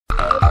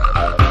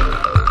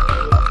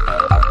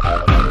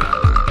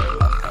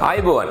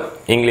ආයිබෝවන්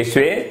ඉංග්‍රීසි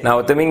වේ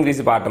නවතම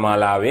ඉංග්‍රීසි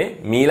පාඨමාලාවේ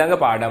මීළඟ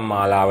පාඩම්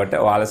මාලාවට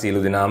ඔයාලා සියලු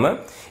දෙනාම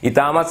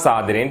ඉතාමත්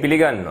සාදරයෙන්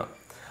පිළිගන්නවා.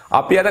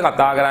 අපි අද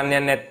කතා කරන්න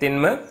යන්නේ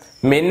නැත්තින්ම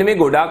මෙන්න මේ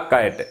ගොඩක්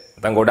අයට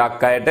නැත්නම්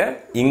ගොඩක් අයට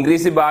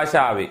ඉංග්‍රීසි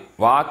භාෂාවේ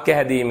වාක්‍ය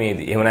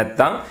හැදීමේදී එහෙම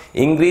නැත්නම්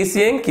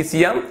ඉංග්‍රීසියෙන්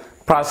කිසියම්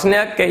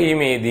ප්‍රශ්නයක්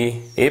ඇහිීමේදී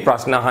ඒ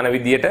ප්‍රශ්න අහන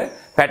විදියට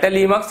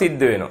පැටලීමක්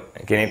සිද්ධ වෙනවා.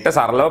 කෙනෙක්ට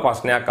සරලව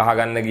ප්‍රශ්නයක්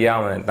අහගන්න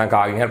ගියාම නැත්නම්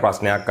කාගෙන් හරි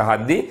ප්‍රශ්නයක්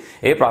අහද්දී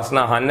ඒ ප්‍රශ්න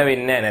අහන්න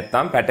වෙන්නේ නැහැ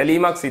නැත්නම්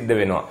පැටලීමක් සිද්ධ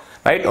වෙනවා.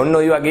 රයිට් ඔන්න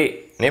ඔය වගේ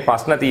මේ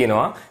ප්‍රශ්න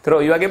තියෙනවා. ඒතර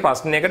ඔය වගේ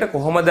ප්‍රශ්නයකට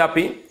කොහොමද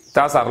අපි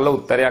තා සරල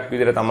උත්තරයක්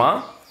විදිහට තමයි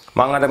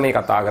මම අද මේ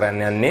කතා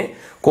කරන්න යන්නේ.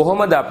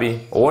 කොහොමද අපි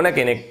ඕන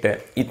කෙනෙක්ට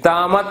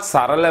ඉතාමත්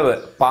සරලව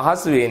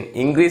පහසුවෙන්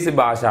ඉංග්‍රීසි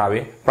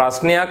භාෂාවේ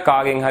ප්‍රශ්නයක්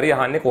කාගෙන් හරි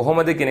අහන්නේ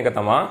කොහොමද කියන එක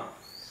තමයි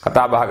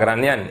කතා බහ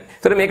කරන්න යන්නේ.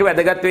 ඒතර මේක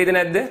වැදගත් වේද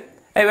නැද්ද?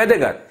 ඒ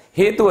වැදගත්.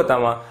 හේතුව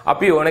තමයි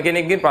අපි ඕන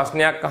කෙනෙක්ගෙන්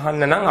ප්‍රශ්නයක්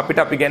අහන්න නම් අපිට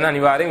අපි ගැන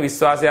අනිවාර්යෙන්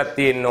විශ්වාසයක්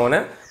තියෙන්න ඕන.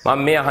 මම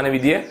මේ අහන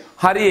විදිය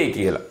හරියයි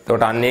කියලා.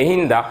 ඒකට අන්නේ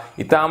හින්දා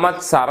ඊටමත්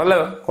සරල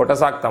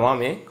කොටසක් තමයි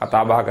මේ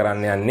කතා බහ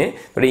කරන්න යන්නේ.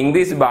 ඒකට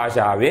ඉංග්‍රීසි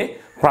භාෂාවේ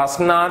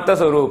ප්‍රශ්නාර්ථ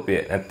ස්වරූපය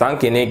නැත්නම්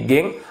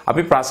කෙනෙක්ගෙන්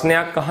අපි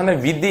ප්‍රශ්නයක් අහන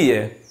විදිය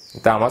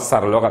ඊටමත්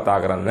සරලව කතා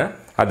කරන්න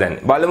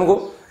හදන්නේ. බලමුකෝ.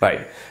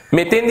 right.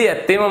 මෙතෙන්දී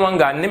ඇත්තේම මම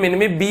ගන්නෙ මෙන්න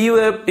මේ be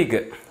verb ටික.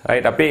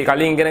 right. අපි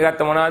කලින් ඉගෙන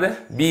ගත්ත මොනවාද?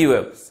 be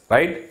verbs.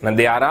 right. now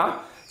there are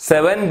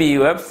 7 be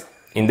verbs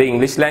in the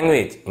English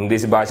language.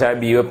 ඉංග්‍රීසි භාෂාවේ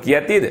be verb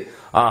කීයක් තියෙද?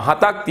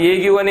 හතක් tie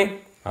කිව්වනේ.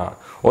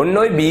 ඔන්න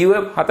ඔය be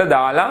verb හත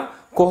දාලා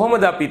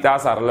කොහොමද අපි තා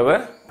සරලව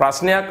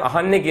ප්‍රශ්නයක්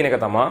අහන්නේ කියන එක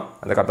තමයි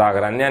අද කතා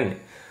කරන්න යන්නේ.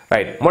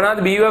 right. මොනවාද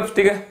be verbs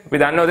ටික? අපි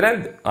දන්නවද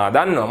නැද්ද?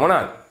 දන්නවා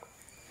මොනවාද?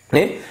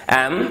 නේ?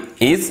 am,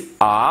 is,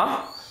 are,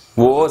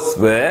 was,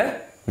 were,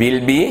 will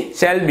be,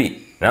 shall be.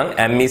 නම්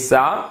am, is,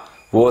 are,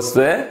 was,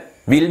 were,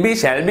 will be,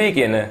 shall be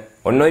කියන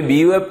ඔන්න ඔය be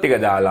verb ටික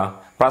දාලා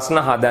ප්‍රශ්න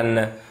හදන්න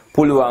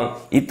පුළුවන්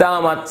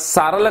ඉතාමත්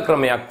සරල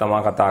ක්‍රමයක් තමයි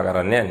කතා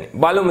කරන්න යන්නේ.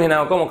 බලමු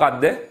එහෙනම්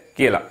මොකක්ද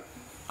කියලා.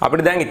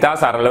 අපිට දැන් ඉතා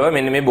සරලව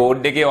මෙන්න මේ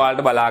බෝඩ් එකේ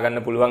ඔයාලට බලා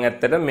ගන්න පුළුවන්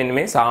ඇත්තට මෙන්න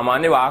මේ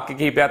සාමාන්‍ය වාක්‍ය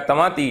කිහිපයක්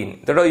තමයි තියෙන්නේ.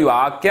 එතකොට ওই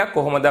වාක්‍යයක්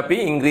කොහොමද අපි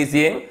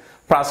ඉංග්‍රීසියෙන්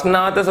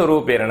ප්‍රශ්නාර්ථ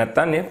ස්වරූපේට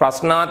නැත්තම් නේ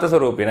ප්‍රශ්නාර්ථ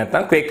ස්වරූපේ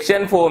නැත්තම්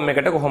question form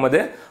එකට කොහොමද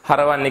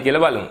හරවන්නේ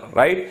කියලා බලමු.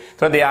 right.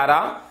 එතකොට there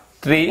are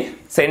 3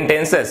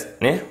 sentences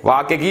නේ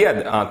වාක්‍ය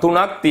කීයද?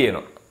 3ක්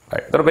තියෙනවා.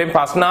 right. එතකොට මේ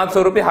ප්‍රශ්නාර්ථ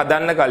ස්වරූපේ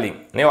හදන්න කලින්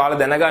නේ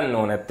ඔයාලා දැනගන්න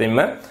ඕන නැත්නම්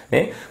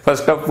නේ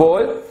first of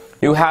all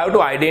you have to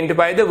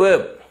identify the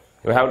verb.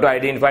 You have to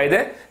identify the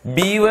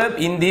be verb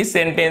in these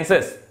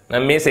sentences.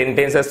 මේ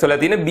sentences වල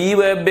තියෙන be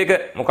verb එක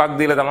මොකක්ද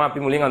කියලා තමයි අපි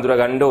මුලින් අඳුර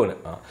ගන්න ඕන.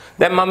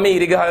 දැන් මම මේ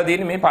ඉරි ගහලා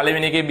තියෙන්නේ මේ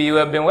පළවෙනි එකේ be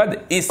verb එක මොකද්ද?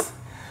 is.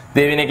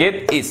 දෙවෙනි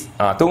එකේ is.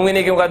 තුන්වෙනි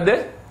එකේ මොකද්ද?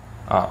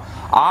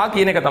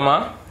 කියන එක තමයි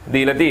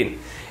දීලා තියෙන්නේ.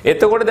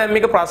 එතකොට දැන්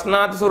මේක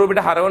ප්‍රශ්නාර්ථ ස්වරූපෙට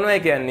හරවනවා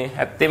කියන්නේ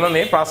ඇත්තෙම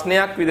මේ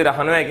ප්‍රශ්නයක් විදිහට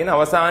අහනවා කියන්නේ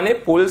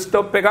අවසානයේ full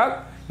stop එකක්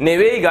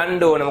නෙවෙයි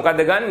ගන්න ඕන.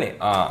 මොකද්ද ගන්නෙ?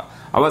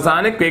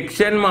 අවසානයේ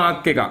question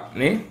mark එකක්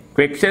නේ.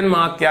 question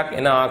mark එකක්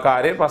එන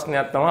ආකාරයේ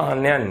ප්‍රශ්නයක් තමයි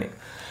අහන්න යන්නේ.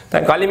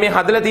 දැන් කලින් මේ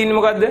හදලා තියෙන්නේ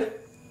මොකද්ද?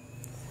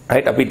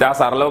 right අපි තා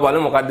සරලව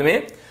බලමු මොකද්ද මේ?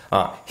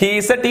 he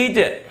is a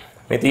teacher.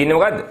 මේ තියෙන්නේ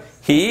මොකද්ද?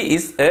 he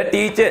is a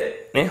teacher.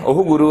 නේ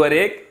ඔහු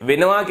ගුරුවරයෙක්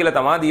වෙනවා කියලා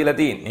තමයි දීලා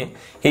තියෙන්නේ.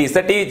 he is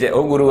a teacher.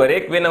 ඔහු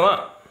ගුරුවරයෙක් වෙනවා.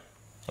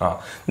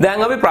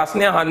 දැන් අපි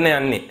ප්‍රශ්නය අහන්න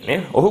යන්නේ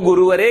නේ. ඔහු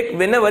ගුරුවරයෙක්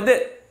වෙනවද?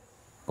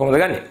 කොහොමද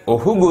ගන්නෙ?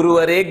 ඔහු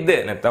ගුරුවරයෙක්ද?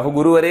 නැත්නම් ඔහු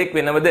ගුරුවරයෙක්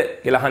වෙනවද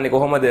කියලා අහන්නේ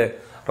කොහොමද?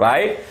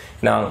 right.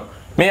 now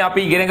මේ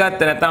අපි ඉගෙන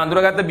ගත්ත නැත්නම්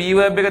අඳුරගත්ත be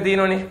verb එක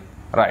තියෙනවනේ.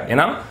 right.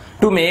 එහෙනම්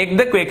to make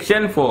the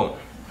question form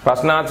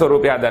ප්‍රශ්නාර්ථ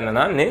ස්වරූපය හදන්න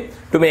නම් නේ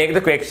to make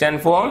the question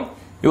form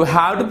you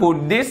have to put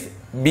this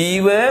be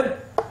verb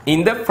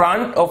in the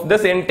front of the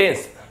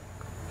sentence.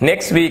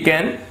 Next we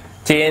can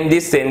change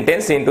this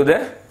sentence into the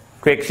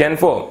question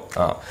form.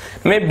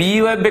 මේ be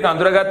verb එක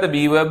අඳුරගත්ත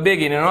be verb එක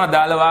ගෙනියනවා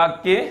අදාළ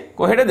වාක්‍යයේ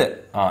කොහෙටද?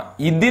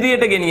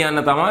 ඉදිරියට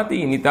ගෙනියන්න තමයි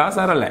තියෙන්නේ. ඉතා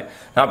සරලයි.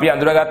 අපි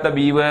අඳුරගත්ත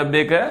be verb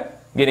එක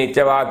ගෙනිච්ච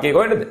වාක්‍යය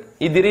කොහෙටද?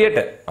 ඉදිරියට.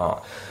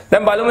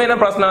 දැන් බලමු එන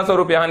ප්‍රශ්නාර්ථ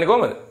ස්වරූපය අහන්නේ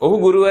කොහමද? ඔහු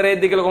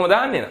ගුරුවරයෙක්ද කියලා කොහමද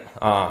අහන්නේ නේද?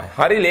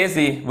 හරි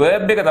ලේසි.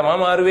 verb එක තමයි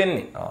මාරු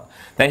වෙන්නේ.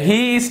 දැන් he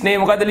is නේ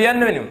මොකද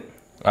ලියන්න වෙන්නේ?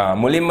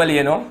 මුලින්ම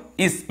ලියනවා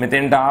is.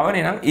 මෙතෙන්ට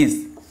ආවනේ නම් is.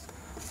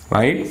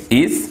 right.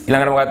 is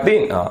ඊළඟට මොකක්ද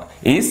තියෙන්නේ?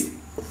 is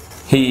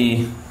he.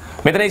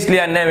 මෙතන is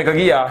ලියන්නේ නැහැ මේක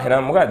ගියා.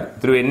 එහෙනම් මොකද්ද?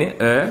 ඉතුරු වෙන්නේ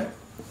a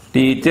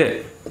teacher.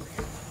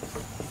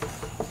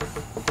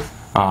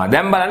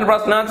 දැන් බලන්න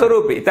ප්‍රශ්නාර්ථ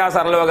ස්වරූපය. ඉතා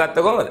සරලව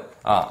ගත්ත කොහමද?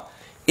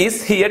 is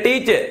he a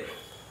teacher?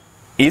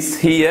 is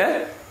he a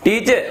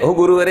teacher? ඔහු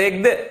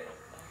ගුරුවරයෙක්ද?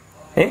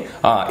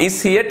 is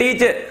he a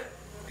teacher?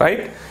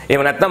 right.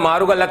 එහෙම නැත්නම්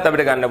මාරු කළත්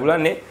අපිට ගන්න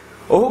පුළුවන් නේ.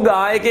 ඔහු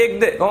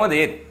ගායකයෙක්ද? කොහොමද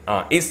ඒ?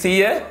 is he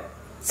a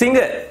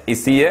singer?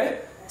 is he a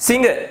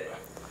singer?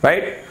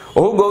 right.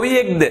 ඔහු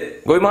ගොවියෙක්ද?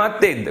 ගොවි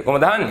මහත්තයෙක්ද?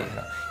 කොහොමද අහන්නේ?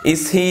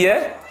 is he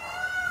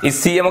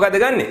a මොකද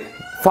ගන්නෙ?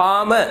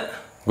 farmer.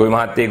 ගොවි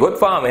මහත්තයෙකුත්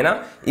farmer. එහෙනම්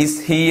is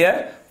he a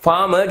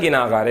farmer කියන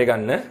ආකාරය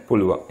ගන්න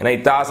පුළුවන්. එහෙනම්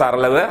ඉතා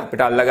සරලව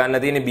අපිට අල්ල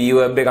ගන්න තියෙන be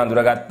verb එක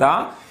අඳුරගත්තා.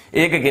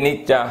 ඒක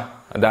ගෙනිච්චා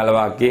අදාළ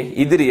වාක්‍යයේ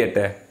ඉදිරියට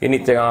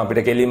ගෙනිච්ච ගමන් අපිට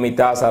කෙලින්ම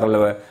ඉතා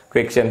සරලව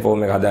question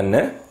form එක හදන්න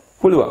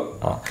පුළුවන්.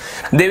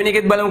 දෙවෙනි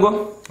එකෙත් බලමුකෝ.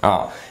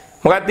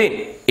 මොකක්ද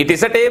තියෙන්නේ? it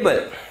is a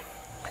table.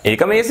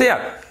 ඒක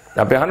මේසයක්.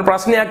 අපි අහන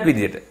ප්‍රශ්නයක්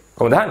විදියට.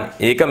 කොහොමද අහන්නේ?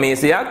 ඒක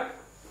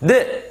මේසයක්ද?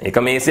 ඒක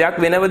මේසයක්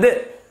වෙනවද?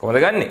 කොහොමද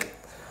ගන්නෙ?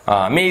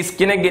 මේ is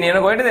කෙනෙක්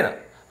ගෙනියන කොහෙට දෙනවා?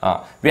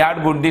 We have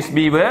to put this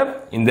be verb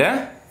in the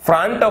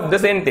front of the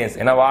sentence.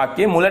 එන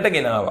වාක්‍යයේ මුලට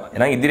ගෙනාවා.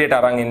 එහෙනම් ඉදිරියට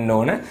අරන් එන්න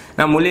ඕන.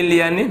 එහෙනම් මුලින්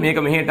ලියන්නේ මේක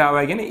මෙහෙට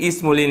ආවා කියන්නේ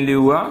is මුලින්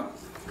ලිව්වා.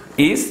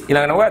 is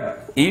ඊළඟට මොකක්ද?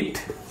 it.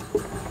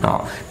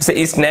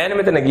 is නෑනේ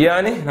මෙතන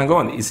ගියානේ. එහෙනම්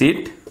කොහොමද? Is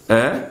it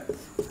a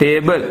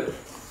table?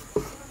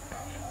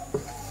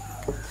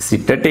 Is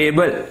it a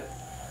table?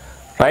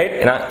 Right?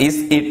 එහෙනම් is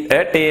it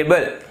a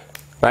table?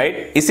 Right?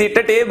 Is it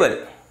a table?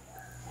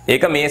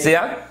 ඒක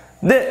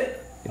මේසයක්ද?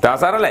 ඉතා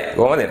සරලයි.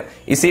 කොහොමද එන?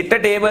 Is it a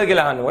table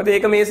කියලා අහන්නේ. මොකද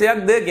ඒක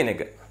මේසයක්ද කියන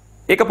එක.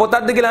 ඒක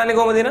පොතක්ද කියලා අහන්නේ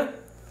කොහොමද එන?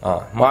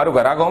 මාරු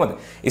කරා කොහොමද?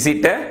 Is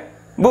it a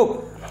book?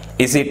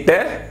 Is it a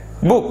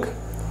book?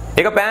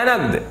 ඒක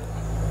පෑනක්ද?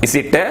 Is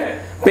it a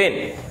pen?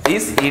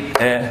 Is it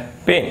a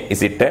pen?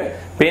 Is it a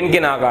pen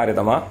කියන ආකාරය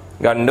තමයි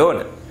ගන්න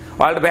ඕන.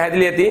 ඔයාලට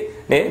පැහැදිලි ඇති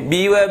නේ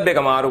be verb එක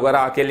මාරු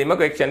කරා කෙලින්ම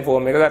question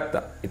form එක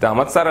ගත්තා.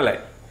 ඉතාමත් සරලයි.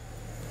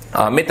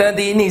 මෙතන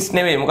තියෙන්නේ is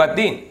නෙවෙයි මොකක්ද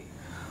තියෙන්නේ?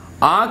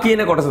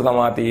 කියන කොටස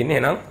තමයි තියෙන්නේ.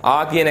 එහෙනම්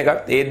කියන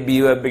එකත් ඒත් be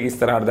verb එක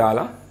ඉස්සරහට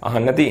දාලා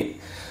අහන්න තියෙන්නේ.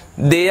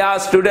 They are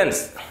students.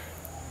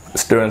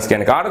 Students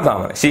කියන්නේ කාටද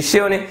තමයි?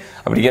 ශිෂ්‍යයෝනේ.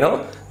 අපිට කියනවා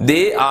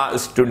they are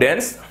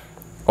students.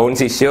 ඔවුන්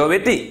ශිෂ්‍යයෝ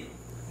වෙති.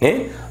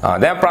 නේ?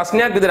 දැන්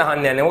ප්‍රශ්නයක් විතර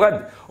අහන්න යන්නේ මොකද්ද?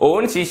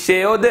 ඔවුන්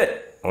ශිෂ්‍යයෝද?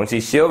 ඔවුන්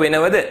ශිෂ්‍යයෝ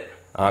වෙනවද?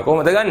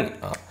 කොහොමද ගන්නෙ?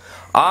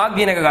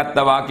 කියන එක ගත්ත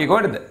වාක්‍ය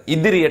කොහෙද?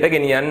 ඉදිරියට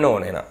ගෙනියන්න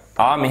ඕනේ එහෙනම්.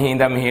 මෙහි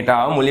ඉඳන් මෙහෙට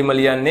ආව මුලින්ම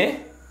ලියන්නේ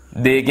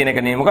they කියන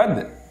එක නේ මොකද්ද?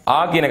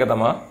 කියන එක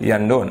තමයි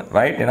ලියන්න ඕන.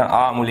 right?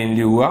 එහෙනම් මුලින්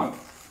ලිව්වා.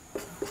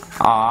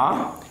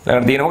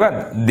 ඊළඟට තියෙන මොකද්ද?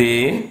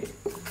 they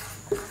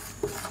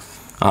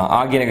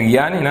කියන එක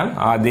ගියානේ.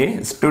 එහෙනම් they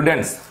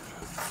students.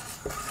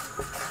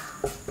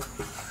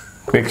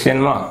 question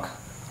mark.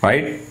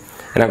 right?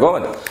 එහෙනම්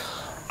කොහොමද?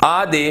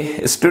 Are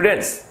they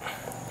students?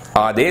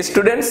 Are they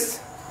students?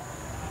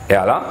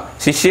 එයාලා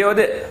ශිෂ්‍යයෝද?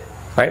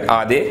 right?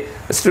 Are they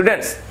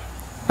students?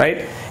 right?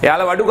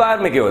 එයාලා වඩු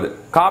කාර්මිකයෝද?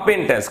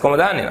 carpenters.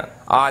 කොහොමද දන්නේ?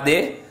 Are they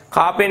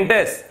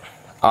carpenters?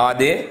 Are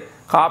they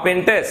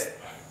carpenters?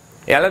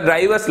 එයාලා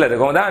drivers ලද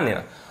කොහොමද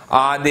දන්නේ?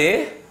 Are they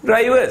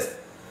drivers?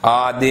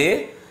 Are they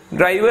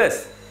drivers?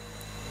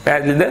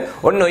 පැහැදිලිද?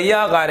 ඔන්න ඔය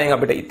ආකාරයෙන්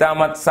අපිට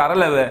ඉතාමත්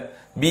සරලව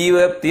be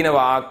verb තියෙන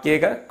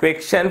වාක්‍යයක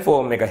question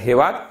form එක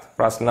හෙවත්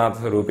ප්‍රශ්නාර්ථ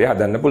ස්වරූපය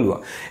හදන්න පුළුවන්.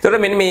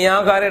 ඒතකොට මෙන්න මේ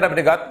ආකාරයට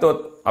අපිට ගත්තොත්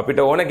අපිට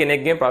ඕන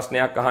කෙනෙක්ගෙන්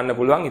ප්‍රශ්නයක් අහන්න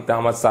පුළුවන්.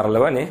 ඉතාමත්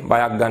සරලව නේ.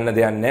 බයක් ගන්න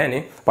දෙයක් නැහැ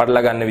නේ. පටල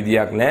ගන්න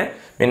විදියක් නැහැ.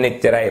 මෙන්න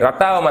එච්චරයි.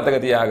 රටාව මතක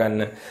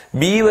තියාගන්න.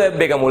 be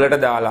verb එක මුලට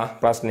දාලා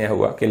ප්‍රශ්නය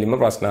අහුවා. කෙලින්ම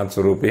ප්‍රශ්නාර්ථ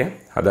ස්වරූපය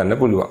හදන්න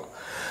පුළුවන්.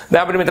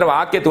 දැන් අපිට මෙතන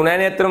වාක්‍ය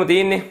තුනයිනේ ඇත්තටම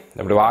තියෙන්නේ.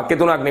 අපිට වාක්‍ය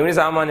තුනක් නෙවෙයි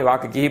සාමාන්‍ය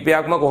වාක්‍ය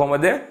කිහිපයක්ම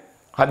කොහොමද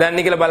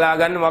හදන්නේ කියලා බලා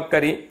ගන්න මොකක්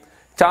හරි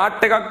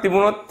chart එකක්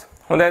තිබුණොත්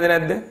හොඳයිද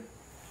නැද්ද?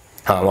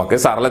 මොකද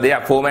සරල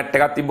දෙයක් ෆෝමැට්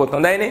එකක් තිබ්බොත්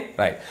හොඳයිනේ.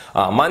 right.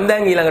 මම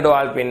දැන් ඊළඟට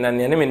ඔයාලට පෙන්නන්න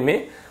යන්නේ මෙන්න මේ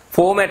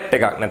ෆෝමැට්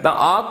එකක් නැත්නම්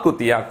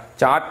ආකෘතියක්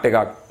chart එකක්.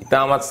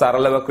 ඉතාමත්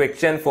සරලව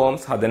question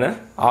forms හදන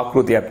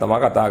ආකෘතියක් තමයි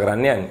කතා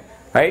කරන්න යන්නේ.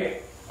 right.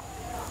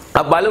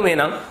 බලමු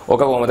එහෙනම් ඔක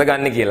කොහොමද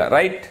ගන්න කියලා.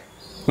 right.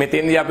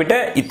 මෙතෙන්දී අපිට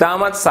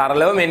ඉතාමත්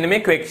සරලව මෙන්න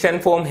මේ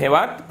question form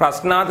හෙවත්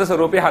ප්‍රශ්නාර්ථ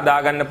ස්වරූපය හදා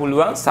ගන්න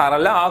පුළුවන්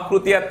සරල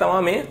ආකෘතියක්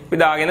තමයි මේ අපි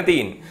දාගෙන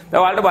තියෙන්නේ.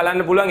 දැන් ඔයාලට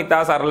බලන්න පුළුවන්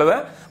ඉතා සරලව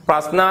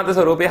ප්‍රශ්නාර්ථ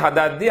ස්වරූපය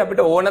හදද්දී අපිට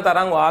ඕන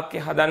තරම් වාක්‍ය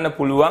හදන්න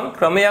පුළුවන්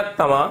ක්‍රමයක්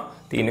තමයි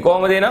තියෙන්නේ.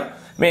 කොහොමද එන?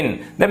 මෙන්න.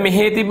 දැන්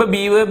මෙහි තිබ්බ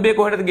be verb එක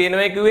කොහෙටද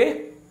ගේනවා කිව්වේ?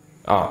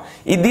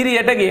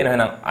 ඉදිරියට ගේනවා.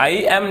 එහෙනම්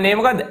I am නේ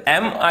මොකද්ද?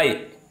 am I.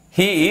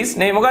 He is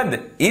නේ මොකද්ද?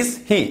 is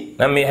he.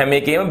 නම් මේ හැම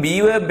එකේම be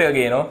verb එක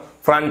ගේනවා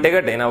front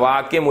එකට. එන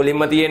වාක්‍ය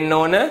මුලින්ම තියෙන්න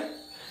ඕන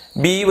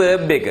be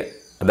verb එක.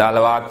 අදාළ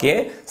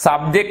වාක්‍යයේ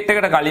subject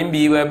එකට කලින්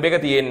be verb එක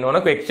තියෙන්න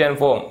ඕන question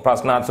form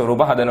ප්‍රශ්නාර්ථ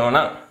ස්වරූප හදනවා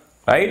නම්.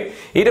 right?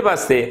 ඊට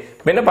පස්සේ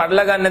මෙන්න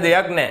පටල ගන්න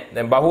දෙයක් නැහැ.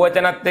 දැන්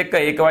බහුවචනත් එක්ක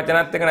ඒක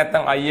වචනත් එක්ක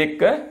නැත්නම් I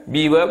එක්ක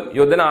be verb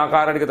යොදන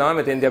ආකාර ටික තමයි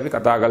මෙතෙන්දී අපි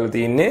කතා කරලා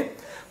තියෙන්නේ.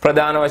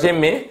 ප්‍රධාන වශයෙන්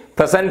මේ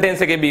present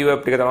tense එකේ be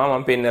verb ටික තමයි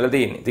මම පෙන්නලා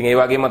තියෙන්නේ. ඉතින් ඒ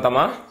වගේම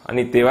තමයි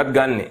අනිත් ඒවත්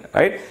ගන්නෙ.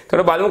 right?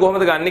 ඒතකොට බලමු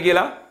කොහොමද ගන්නෙ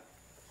කියලා.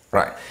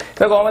 right.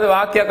 ඒක කොහොමද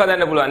වාක්‍යයක්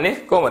හදන්න පුළුවන් නේ?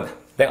 කොහොමද?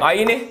 දැන්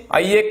I නේ.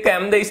 I එක්ක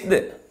amද isද?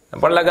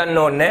 පටල ගන්න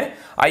ඕනේ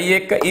නැහැ. I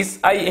එක්ක is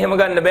I එහෙම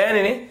ගන්න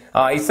බෑනේ නේ.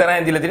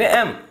 ඉස්සරහින් දීලා තියෙන්නේ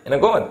am.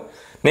 එහෙනම් කොහොමද?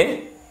 නේ?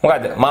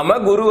 මොකද්ද? මම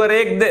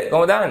ගුරුවරයෙක්ද?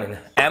 කොහොමද දාන්නේ?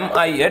 Am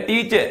I a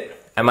teacher?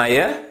 Am I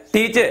a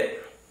teacher?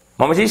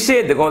 මම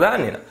ශිෂ්‍යයෙක්ද? කොහොමද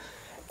දාන්නේ?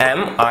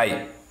 Am I?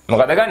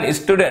 මොකද ගන්න?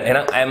 Student.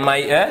 එහෙනම් am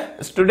I a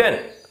student?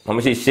 මම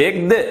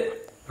ශිෂ්‍යයෙක්ද?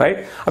 right?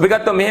 අපි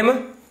ගත්තා මෙහෙම.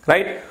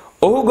 right?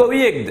 ඔහු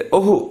ගොවියෙක්ද?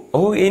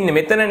 ඔහු ඉන්නේ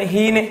මෙතනනේ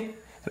හීනේ.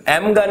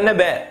 am ගන්න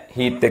බෑ.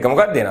 heat එක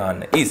මොකක්ද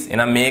දෙනවන්න? is.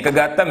 එහෙනම් මේක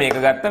ගත්තා, මේක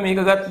ගත්තා,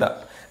 මේක ගත්තා.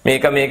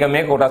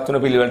 මේක කොටස්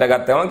තුන පිළිවෙලට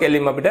ගත්තාම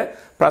කෙලින්ම අපිට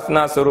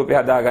ප්‍රශ්නාර්ථ ස්වරූපය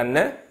හදාගන්න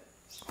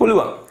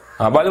පුළුවන්.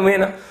 බලමු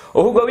එහෙනම්.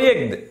 ඔහු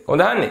ගොවියෙක්ද?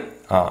 කොහොමද අහන්නේ?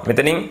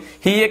 මෙතනින්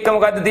he එක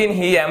මොකද්ද තියෙන්නේ?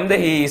 he am the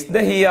he is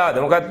the he are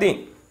ද මොකක්ද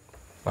තියෙන්නේ?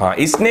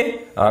 is නේ.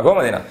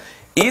 කොහොමද එහෙනම්?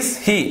 is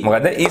he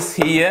මොකද්ද? is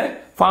he a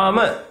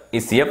farmer?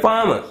 is he a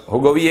farmer? ඔහු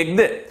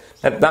ගොවියෙක්ද?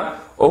 නැත්නම්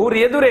ඔහු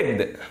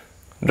රියදුරෙක්ද?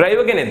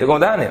 driver කෙනෙක්ද?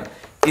 කොහොමද අහන්නේ?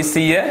 is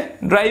he a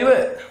driver?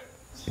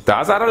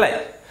 ඉතා සරලයි.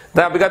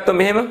 දැන් අපි ගත්තොත්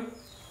මෙහෙම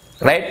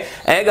right?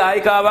 ඇය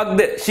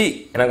ගායිකාවක්ද? she.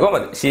 එහෙනම්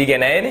කොහමද? she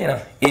කියන්නේ ඇයනේ එහෙනම්.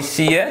 is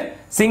she a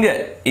singer?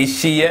 is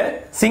she a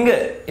singer?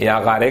 ඒ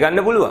ආකාරය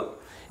ගන්න පුළුවන්.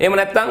 එහෙම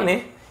නැත්නම් නේ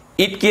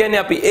it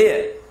කියන්නේ අපි එය.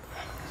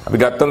 අපි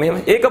ගත්තොත්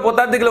මෙහෙම. ඒක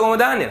පොතක්ද කියලා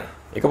කොහොමද දාන්නේ?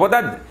 ඒක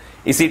පොතක්ද?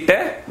 Is it a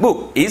book?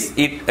 Is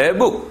it a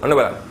book? ඔන්න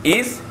බලන්න.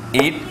 Is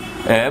it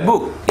a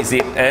book? Is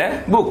it a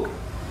book?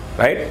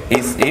 Right?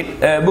 Is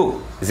it a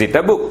book? Is it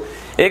a book?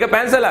 ඒක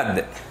පැන්සලක්ද?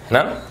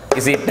 එහෙනම්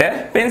is it a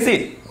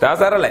pencil? තා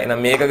සරලයි.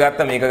 එහෙනම් මේක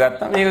ගත්තා මේක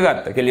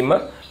ගත්තා. කෙලින්ම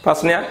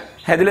ප්‍රශ්නයක්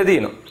හැදිලා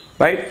තියෙනවා.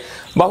 right?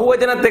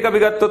 බහුවචනත් එක්ක අපි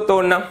ගත්තොත්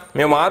ඕනනම්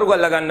මේ මාරු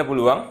කරලා ගන්න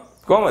පුළුවන්.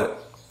 කොහමද?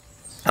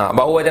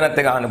 බහුවචනත්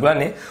එක්ක අහන්න පුළුවන්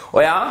නේ.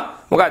 ඔයා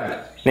මොකද්ද?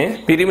 නේ?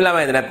 පිරිමි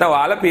ළමයිද නැත්නම්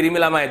ඔයාලා පිරිමි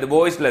ළමයිද?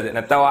 බෝයිස්ලද?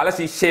 නැත්නම් ඔයාලා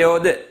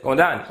ශිෂ්‍යයෝද?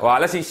 කොහොමද?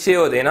 ඔයාලා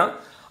ශිෂ්‍යයෝද? එහෙනම්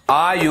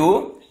are you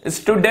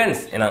students?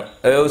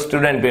 එහෙනම්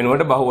student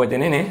වෙනුවට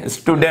බහුවචනේ නේ.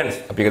 students.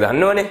 අපි ඒක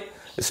දන්නවනේ.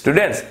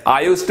 students.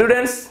 Are you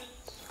students?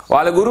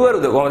 ඔයාලා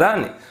ගුරුවරුද? කොහොමද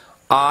දන්නේ?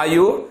 Are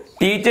you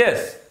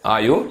teachers?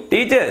 Are you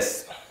teachers?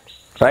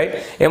 right?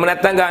 එහෙම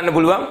නැත්නම් ගන්න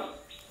පුළුවන්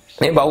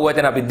මේ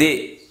බහුවචන අපි they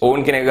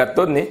ඕන් කියන එක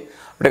ගත්තොත් නේ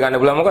අපිට ගන්න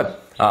පුළුවන් මොකක්ද?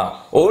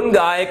 ඕන්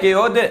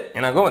ගායකයෝද?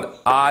 එහෙනම් කොහොමද?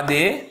 Are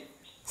they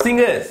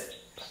singers?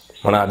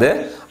 මොනවාද?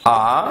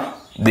 Are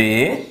they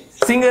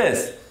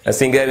singers?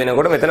 singer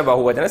වෙනකොට මෙතන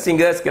බහුවචන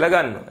singers කියලා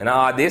ගන්නවා. එහෙනම්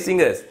are they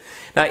singers?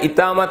 දැන්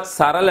ඊටමත්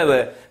සරලව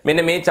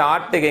මෙන්න මේ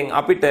chart එකෙන්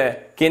අපිට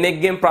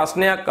කෙනෙක්ගෙන්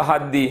ප්‍රශ්නයක්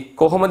අහද්දී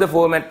කොහොමද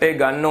format එක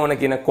ගන්න ඕන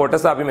කියන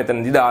කොටස අපි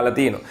මෙතනදී දාලා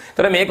තියෙනවා.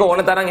 ඒතර මේක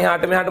ඕන තරම්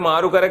එහාට මෙහාට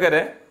මාරු කර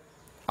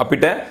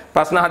අපිට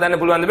ප්‍රශ්න හදන්න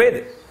පුළුවන්ද බේද?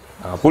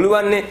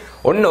 පුළුවන්නේ.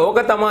 ඔන්න ඕක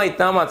තමයි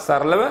ඊටමත්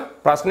සරලව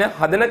ප්‍රශ්නයක්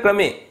හදන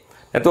ක්‍රමේ.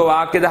 නැතුව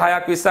වාක්‍ය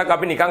 10ක් 20ක්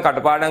අපි නිකන්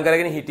කටපාඩම්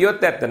කරගෙන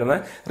හිටියොත් ඇත්තටම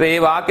මේ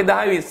වාක්‍ය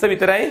 10 20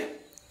 විතරයි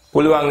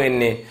පුළුවන්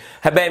වෙන්නේ.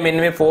 හැබැයි මෙන්න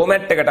මේ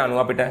ෆෝමැට් එකට අනුව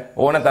අපිට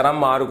ඕන තරම්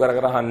මාරු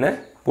කර අහන්න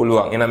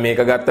පුළුවන්. එහෙනම්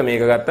මේක ගත්ත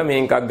මේ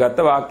එකක් ගත්ත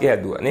වාක්‍ය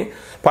හැදුවා නේ.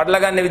 පටල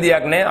ගන්න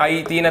විදියක් නැහැ.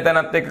 I තීන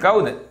තැනත් එක්ක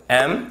කවුද?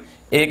 am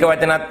ඒක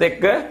වචනත්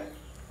එක්ක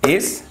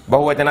is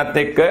බහුවචනත්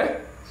එක්ක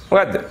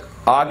මොකද්ද?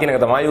 ආ කියන එක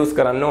තමයි යූස්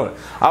කරන්න ඕන.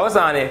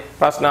 අවසානයේ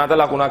ප්‍රශ්නාර්ථ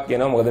ලකුණක්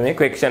කියනවා. මොකද මේ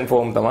question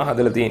form තමයි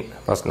හදලා තියෙන්නේ.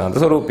 ප්‍රශ්නාර්ථ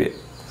ස්වරූපය.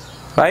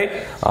 right?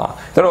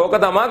 ඒතර ඕක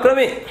තමයි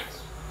ක්‍රමේ.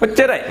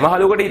 ඔච්චරයි.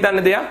 මහලුවකට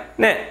හිතන්න දෙයක්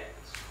නැහැ.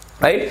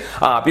 right?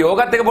 අපි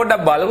ඕකත් එක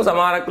පොඩ්ඩක් බලමු.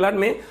 සමහරක්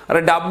වෙලාවට මේ අර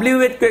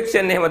WH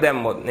question එහෙම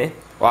දැම්මොත් නේ.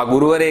 වා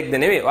ගුරුවරයෙක්ද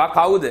නෙවෙයි. වා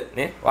කවුද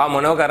නේ? වා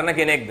මොනව කරන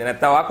කෙනෙක්ද?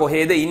 නැත්නම් වා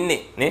කොහෙද ඉන්නේ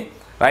නේ?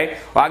 right?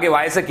 වාගේ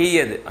වයස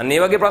කීයද? අන්න ඒ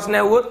වගේ ප්‍රශ්න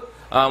ඇහුවොත්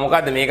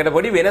මොකද්ද මේකට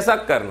පොඩි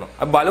වෙනසක් කරනවා.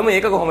 අපි බලමු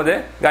මේක කොහොමද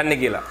ගන්න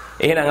කියලා.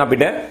 එහෙනම්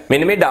අපිට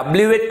මෙන්න මේ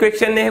WH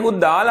question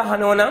එකකුත් දාලා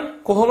අහනවා නම්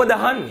කොහොමද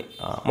අහන්නේ?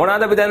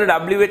 මොනවාද අපි දන්න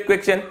WH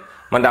question?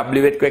 මම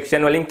WH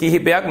question වලින්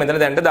කිහිපයක් මෙතන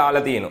දැන්ට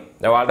දාලා තියෙනවා.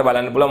 දැන් ඔයාලට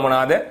බලන්න පුළුවන්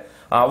මොනවාද?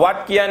 what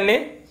කියන්නේ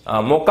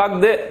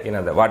මොකක්ද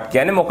කියනද? what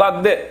කියන්නේ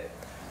මොකක්ද?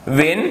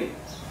 when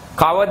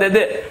කවදද?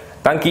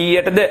 තන්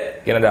කීයටද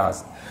කියන අදහස.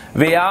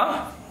 where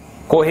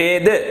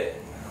කොහේද?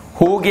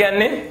 who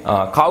කියන්නේ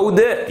කවුද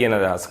කියන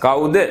අදහස.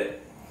 කවුද?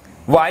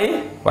 why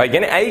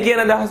කියන්නේ ඇයි කියන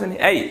අදහසනේ.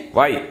 ඇයි?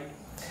 why.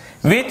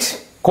 which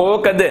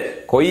කෝකද?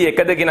 කොයි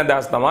එකද කියන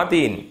අදහස තමයි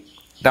තියෙන්නේ.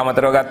 ඊට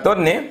අමතරව ගත්තොත්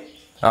නේ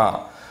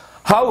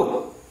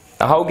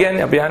how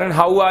කියන්නේ අපි අහන්නේ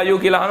how are you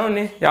කියලා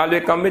අහනෝනේ.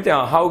 යාළුවෙක් හම්බෙච්ච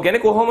how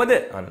කියන්නේ කොහොමද?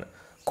 අන්න.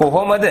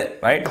 කොහොමද?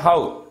 right?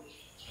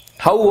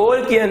 how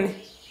old කියන්නේ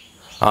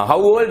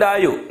how old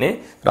are you නේ.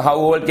 how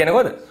old කියන්නේ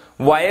කොහොමද?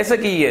 වයස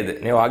කීයද?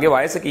 නේ වාගේ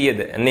වයස කීයද?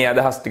 මේ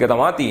අදහස් ටික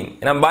තමයි තියෙන්නේ.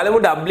 එහෙනම් බලමු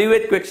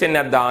WH question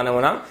එකක් දානව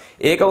නම්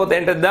ඒක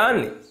කොතෙන්ද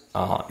දාන්නේ?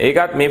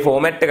 ඒකත් මේ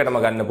ෆෝමැට් එකටම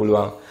ගන්න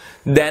පුළුවන්.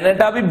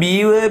 දැනට අපි be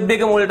verb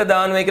එක මුලට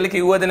දානවා කියලා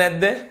කිව්වද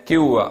නැද්ද?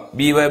 කිව්වා.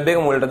 be verb එක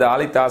මුලට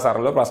දාලා ඉතා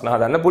සරලව ප්‍රශ්න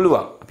හදන්න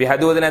පුළුවන්. අපි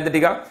හැදුවද නැද්ද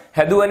ටිකක්?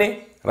 හැදුවනේ.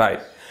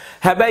 right.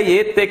 හැබැයි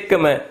ඒත්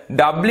එක්කම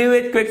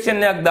WH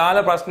question එකක්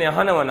දාලා ප්‍රශ්නේ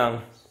අහනවා නම්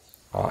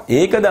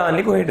ඒක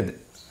දාන්නේ කොහෙටද?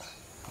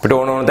 අපිට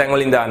ඕන තැන්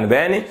වලින් දාන්න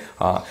බෑනේ.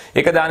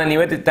 ඒක දාන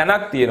නිවැරදි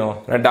තැනක්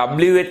තියෙනවා.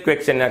 WH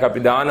question එකක් අපි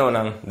දානවා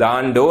නම්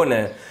දාන්න ඕන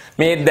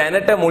මේ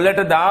දැනට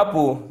මුලට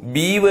දාපු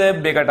be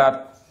verb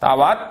එකටත්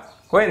තවත්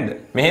කොහෙන්ද?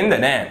 මෙහෙන්ද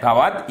නෑ.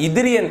 තවත්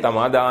ඉදිරියෙන්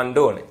තමයි දාන්න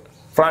ඕනේ.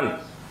 front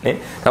නේ.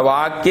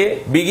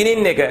 වාක්‍යයේ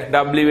beginning එක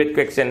WH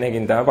question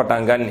එකකින් තමයි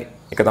පටන් ගන්නෙ.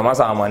 ඒක තමයි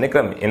සාමාන්‍ය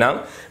ක්‍රමය.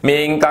 එහෙනම් මේ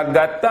එකක්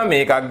ගත්තා,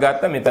 මේකක්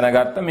ගත්තා, මෙතන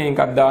ගත්තා,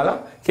 මේකක් දාලා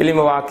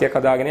කෙලිම වාක්‍යයක්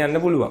හදාගෙන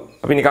යන්න පුළුවන්.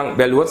 අපි නිකන්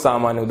බැලුවොත්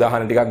සාමාන්‍ය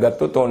උදාහරණ ටිකක්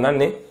ගත්තොත්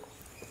ඕනන්නේ.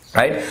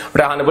 right?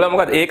 අපිට අහන්න පුළුවන්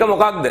මොකක්ද? ඒක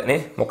මොකක්ද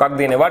නේ? මොකක්ද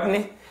ඉන්නේ what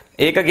නේ?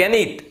 ඒක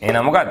කියන්නේ it.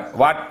 එහෙනම් මොකක්ද?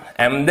 what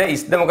am the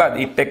is the මොකක්ද?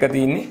 it එක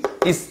තියෙන්නේ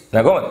is.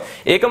 නේද කොහොමද?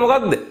 ඒක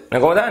මොකක්ද?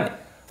 නේද කොහොමද දන්නේ?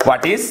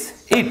 what is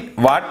it?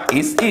 what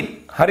is it?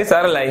 හරි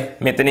සරලයි.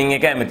 මෙතනින්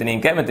එක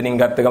මෙතනින්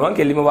ගත්ත ගමන්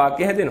කෙලිම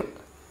වාක්‍ය හැදෙනවා.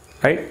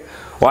 right?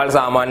 ඔයාලා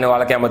සාමාන්‍ය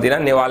ඔයාලා කැමති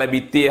නම් නේ ඔයාලා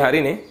බිත්තියේ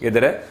හරිනේ.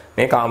 ගෙදර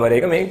මේ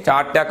කාමරයක මේ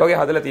chart එකක් වගේ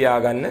හදලා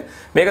තියාගන්න.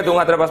 මේක 3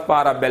 4 5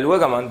 පාරක් බැලුව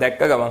ගමන්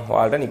දැක්ක ගමන්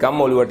ඔයාලට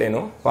නිකම්ම ඔලුවට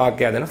එනවා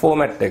වාක්‍ය හදන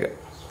format එක.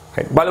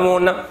 right? බලමු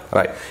ඕන්න.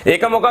 right.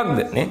 ඒක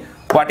මොකක්ද නේ?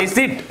 what is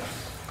it?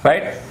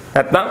 right?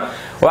 නැත්නම්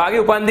ඔයාගේ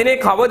උපන්දිනේ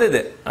කවදද?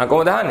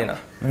 කොහොමද අහන්නේ නා?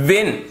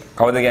 when.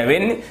 කවද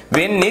කියන්නේ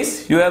when is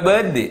your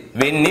birthday?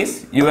 when is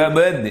your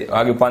birthday?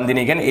 ඔයාගේ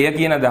උපන්දිනේ කියන්නේ එය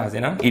කියන අදහස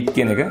නේ. it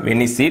කියන එක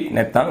when is it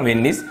නැත්නම්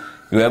when is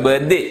your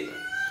birthday?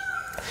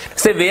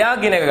 සේ where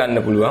කියන එක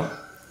ගන්න පුළුවන්.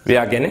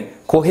 where කියන්නේ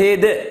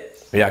කොහේද?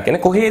 where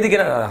කියන්නේ කොහේද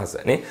කියන අදහස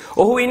නේ.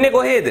 ඔහු ඉන්නේ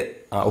කොහේද?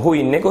 ඔහු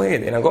ඉන්නේ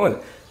කොහේද? එහෙනම් කොහොමද?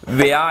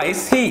 where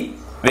is he?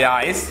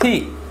 where is he?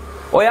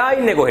 ඔයා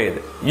ඉන්නේ කොහේද?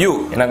 you.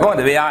 එහෙනම්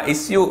කොහොමද? where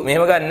is you?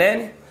 මෙහෙම ගන්න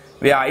නෑනේ.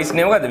 where is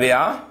නේ මොකද්ද? where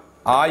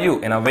are you?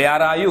 එහෙනම්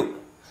where are you?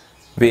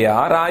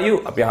 where are you?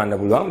 අපි අහන්න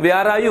පුළුවන්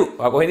where are you?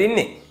 ඔයා කොහෙද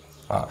ඉන්නේ?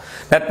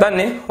 නැත්තම්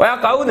නේ ඔයා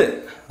කවුද?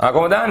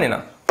 කොහොමද දාන්නේ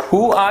නා?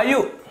 who are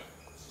you?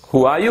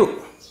 who are you?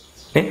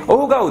 නේ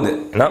ඔහු කවුද?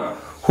 එහෙනම්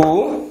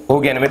who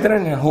කියන්නේ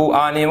මෙතනනේ. who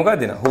are නේ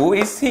මොකද්ද නා? who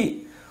is he?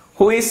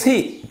 who is he?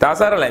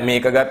 තාසරලයි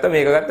මේක ගත්ත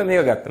මේක ගත්ත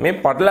මේක ගත්ත. මේ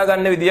පටලවා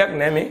ගන්න විදියක්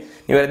නෑ මේ.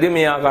 නිවැරදිව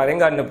මේ ආකාරයෙන්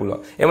ගන්න පුළුවන්.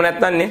 එහෙම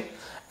නැත්තම් නේ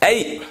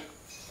ඇයි?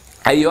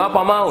 ඇයි ඔයා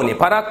පමා වුනේ?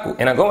 පරක්කු.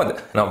 එහෙනම් කොහොමද?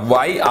 එහෙනම්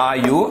why are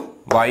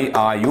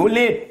you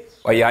late?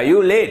 why are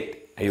you late?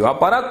 ඇයි ඔයා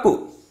පරක්කු?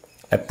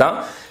 නැත්තම්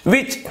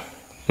which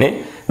නේ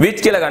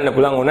which කියලා ගන්න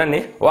පුළුවන්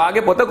උනන්නේ.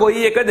 ඔයාගේ පොත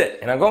කොයි එකද?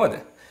 එහෙනම් කොහොමද?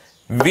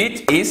 which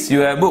is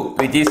your book?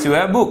 which is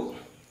your book?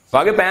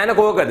 ඔයාගේ පෑන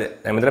කෝකද?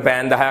 දැන් මෙතන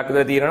පෑන් 10ක්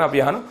විතර තියෙනවා.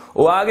 අපි අහනවා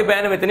ඔයාගේ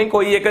පෑන මෙතනින්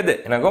කොයි එකද?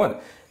 එහෙනම් කොහොමද?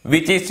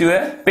 which is your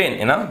pen?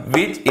 එහෙනම්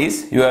which is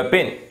your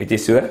pen? which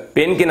is your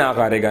pen කියන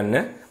ආකාරය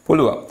ගන්න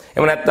පුළුවන්.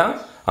 එහෙම නැත්තම්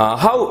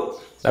how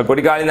අපි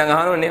පොඩි කාලේ ඉඳන්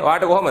අහනෝනේ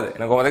ඔයාට කොහොමද?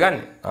 එහෙනම් කොහොමද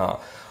ගන්නෙ?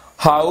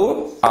 how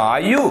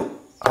are you?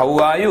 how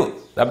are you?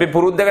 අපි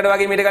පුරුද්දකට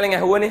වගේ මීට කලින්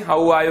ඇහුවනේ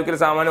how are you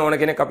කියලා සාමාන්‍ය ඕන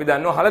කෙනෙක් අපි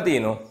දන්නවා අහලා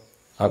තියෙනවා.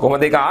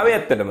 කොහොමද ඒක ආවේ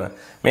ඇත්තටම?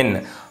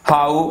 මෙන්න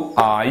how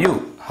are you?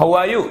 how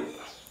are you?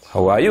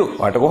 how are you?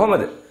 ඔයාට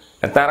කොහොමද?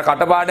 නැත්නම් අර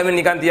කටපාඩමෙන්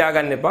නිකන්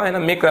තියාගන්න එපා.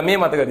 එහෙනම් මේ ක්‍රමයේ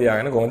මතක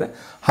තියාගන්න කොහොමද?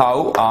 how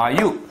are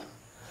you?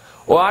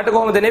 ඔයාට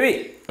කොහොමද නෙවෙයි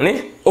නේ?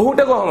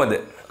 ඔහුට කොහොමද?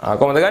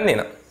 කොහොමද ගන්නෙ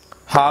නා?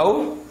 how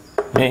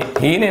මේ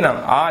he නේ නම්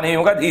නේ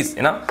මොකද is?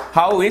 එහෙනම්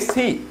how is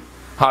he?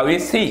 how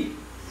is he?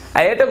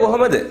 ඇයට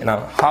කොහොමද? එහෙනම්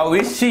how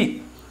is she?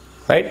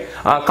 right?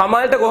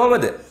 කමල්ට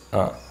කොහොමද?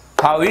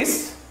 how is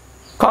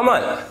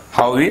Kamal?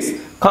 how is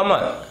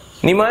Kamal?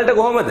 නිමල්ට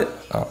කොහොමද?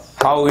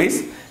 how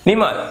is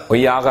Nimal?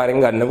 ඔය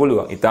ආකාරයෙන් ගන්න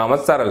පුළුවන්.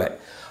 ඉතාමත් සරලයි.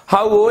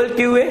 how old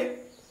කිව්වේ?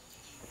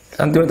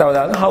 අන්තිමට තව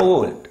දාන්න how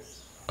old.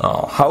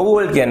 how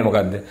old කියන්නේ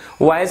මොකද්ද?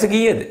 වයස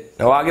කීයද?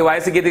 ඔයාගේ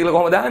වයස කීයද කියලා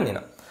කොහොමද දාන්නේ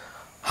නා?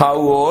 how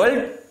old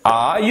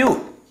are you?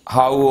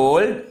 how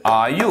old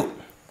are you?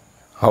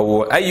 how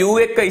old you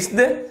එක isද?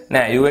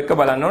 නෑ you එක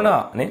බලන්න ඕන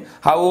නේ.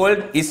 how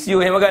old is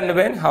you එහෙම ගන්න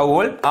බෑනේ. how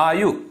old are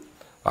you?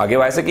 ඔයාගේ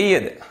වයස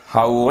කීයද?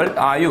 how old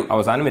are you?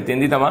 අවසානයේ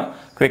මෙතෙන්දී තමයි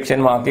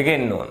question mark එක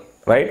එන්න ඕන.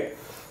 right?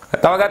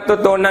 තව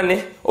ගත්තොත් ඕනන්නේ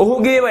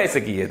ඔහුගේ වයස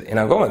කීයද?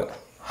 එහෙනම් කොහමද?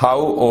 how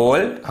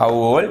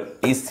old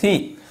is he?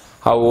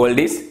 how old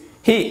is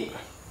he?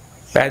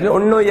 පැහැදිලි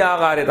ඔන්න ඔය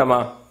ආකාරය තමයි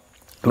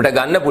අපිට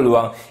ගන්න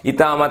පුළුවන්.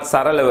 ඊටමත්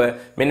සරලව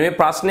මෙන්න මේ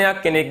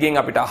ප්‍රශ්නයක්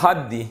කෙනෙක්ගෙන් අපිට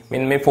අහද්දී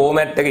මෙන්න මේ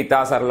ෆෝමැට් එක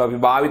ඊටා සරලව අපි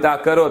භාවිතා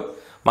කරොත්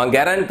මම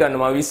ගැරන්ටි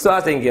කරනවා මම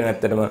විශ්වාසයෙන් කියන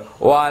ඇත්තටම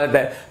ඔයාලට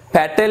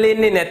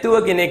පැටලෙන්නේ නැතුව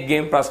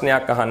කෙනෙක්ගෙන්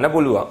ප්‍රශ්නයක් අහන්න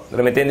පුළුවන්.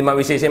 ඒතර මෙතෙන්දී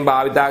මම විශේෂයෙන්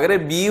භාවිතා කරේ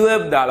be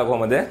verb දාලා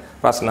කොහොමද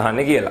ප්‍රශ්න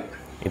අහන්නේ කියලා.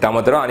 ඊට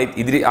අමතරව අනිත්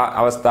ඉදිරි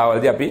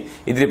අවස්ථාවලදී අපි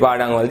ඉදිරි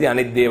පාඩම් වලදී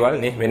අනිත් දේවල්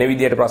නේ වෙන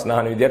විදියට ප්‍රශ්න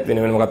අහන විදියත් වෙන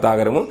වෙනම කතා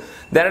කරමු.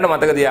 දැනට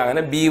මතක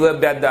තියාගන්න be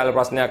verb එකක් දාලා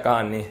ප්‍රශ්නයක්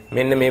අහන්නේ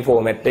මෙන්න මේ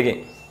ෆෝමැට් එකෙන්.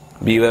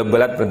 be verb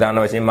වලත්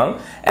ප්‍රධාන වශයෙන් මම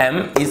am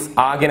is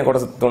are කියන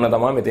කොටස තුන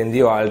තමයි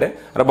මෙතෙන්දී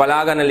ඔයාලට අර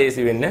බලා ගන්න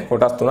ලේසි වෙන්නේ.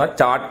 කොටස් තුනක්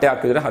chart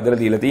එකක් විදිහට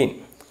හදලා දීලා තියෙන්නේ.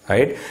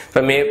 right?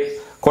 මේ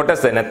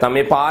කොටස නැත්නම්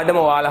මේ පාඩම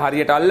ඔයාලා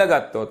හරියට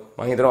අල්ලගත්තොත්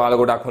මම හිතනවා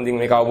ඔයාලා ගොඩක් හොඳින්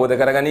මේක අවබෝධ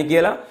කරගනී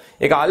කියලා.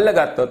 ඒක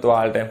අල්ලගත්තොත්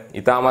ඔයාලට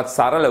ඊටමත්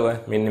සරලව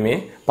මෙන්න මේ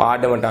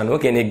පාඩමට අනුව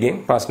කෙනෙක්ගෙන්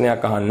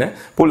ප්‍රශ්නයක් අහන්න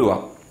පුළුවන්.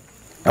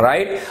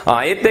 right?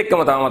 ඒත්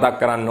එක්කම තව මතක්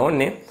කරන්න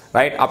ඕනේ.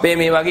 right? අපේ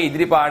මේ වගේ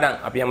ඉදිරි පාඩම්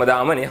අපි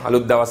හැමදාමනේ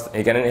අලුත් දවස්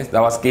ඒ කියන්නේ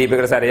දවස්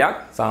කිහිපයකට සැරයක්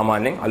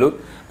සාමාන්‍යයෙන් අලුත්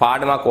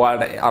පාඩමක්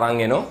ඔයාලට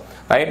අරන් එනවා.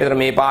 right? ඒතර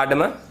මේ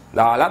පාඩම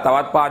දාලා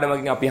තවත්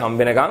පාඩමකින් අපි හම්බ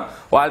වෙනකන්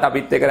ඔයාලට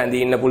අපිත් එක්ක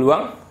රැඳී ඉන්න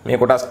පුළුවන්. මේ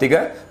කොටස් ටික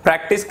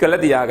ප්‍රැක්ටිස් කරලා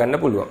තියාගන්න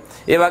පුළුවන්.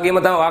 ඒ වගේම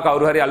තමයි ඔයා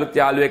කවුරු හරි අලුත්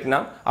යාළුවෙක්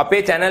නම්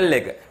අපේ channel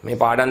එක මේ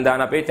පාඩම්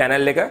දාන අපේ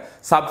channel එක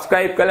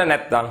subscribe කරලා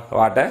නැත්නම්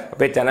ඔයාට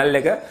අපේ channel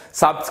එක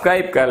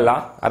subscribe කරලා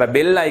අර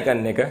bell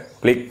icon එක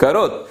click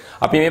කරොත්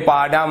අපි මේ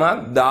පාඩම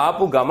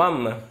දාපු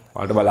ගමන්ම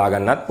ඔයාලට බලා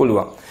ගන්නත්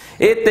පුළුවන්.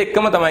 ඒත්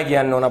එක්කම තමයි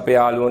කියන්න ඕන අපේ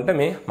යාළුවන්ට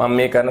මේ මම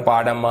මේ කරන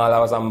පාඩම්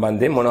මාලාව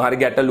සම්බන්ධයෙන් මොන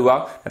හරි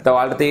ගැටලුවක් නැත්නම්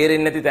ඔයාලට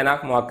තේරෙන්නේ නැති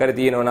තැනක් මොකක් හරි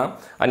තියෙනවා නම්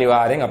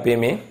අනිවාර්යෙන් අපේ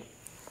මේ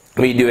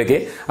වීඩියෝ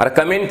එකේ අර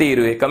කමෙන්ට්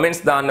තීරුවේ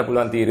කමෙන්ට්ස් දාන්න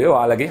පුළුවන් තීරුවේ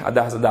ඔයාලගේ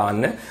අදහස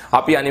දාන්න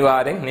අපි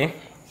අනිවාර්යෙන් නේ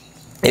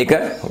ඒක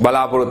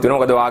බලාපොරොත්තු වෙනවා.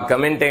 මොකද ඔයා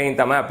කමෙන්ට් එකෙන්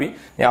තමයි අපි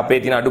අපේ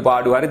තියෙන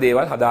අඩුපාඩු හරි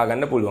දේවල්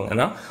හදාගන්න පුළුවන්.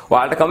 එහෙනම්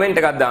ඔයාලට කමෙන්ට්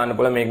එකක් දාන්න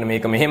පුළුවන්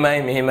මේක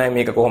මෙහෙමයි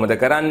මේක කොහොමද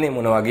කරන්නේ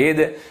මොන වගේද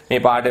මේ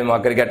පාඩමේ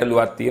මොකක් හරි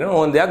ගැටලුවක් තියෙනවා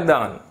ඕන දෙයක්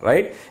දාන්න.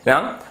 right?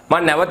 එහෙනම්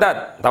මම නැවතත්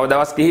තව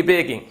දවස්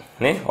කිහිපයකින්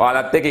නේ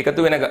ඔයාලත් එක්ක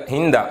එකතු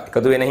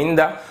වෙන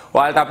හින්දා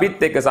ඔයාලට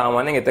අපිත් එක්ක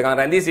සාමාන්‍යයෙන් එතකන්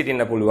රැඳී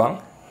සිටින්න පුළුවන්.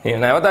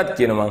 නැවතත්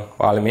කියන මම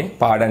ඔයාලා මේ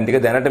පාඩම්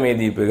ටික දැනට මේ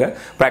දීපු එක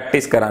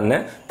ප්‍රැක්ටිස් කරන්න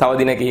තව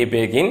දින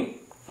කිහිපයකින්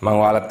මම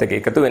ඔයාලත් එක්ක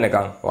එකතු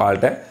වෙනකන්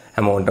ඔයාලට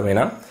හැමෝටම වෙන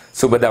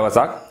සුබ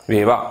දවසක්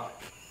වේවා.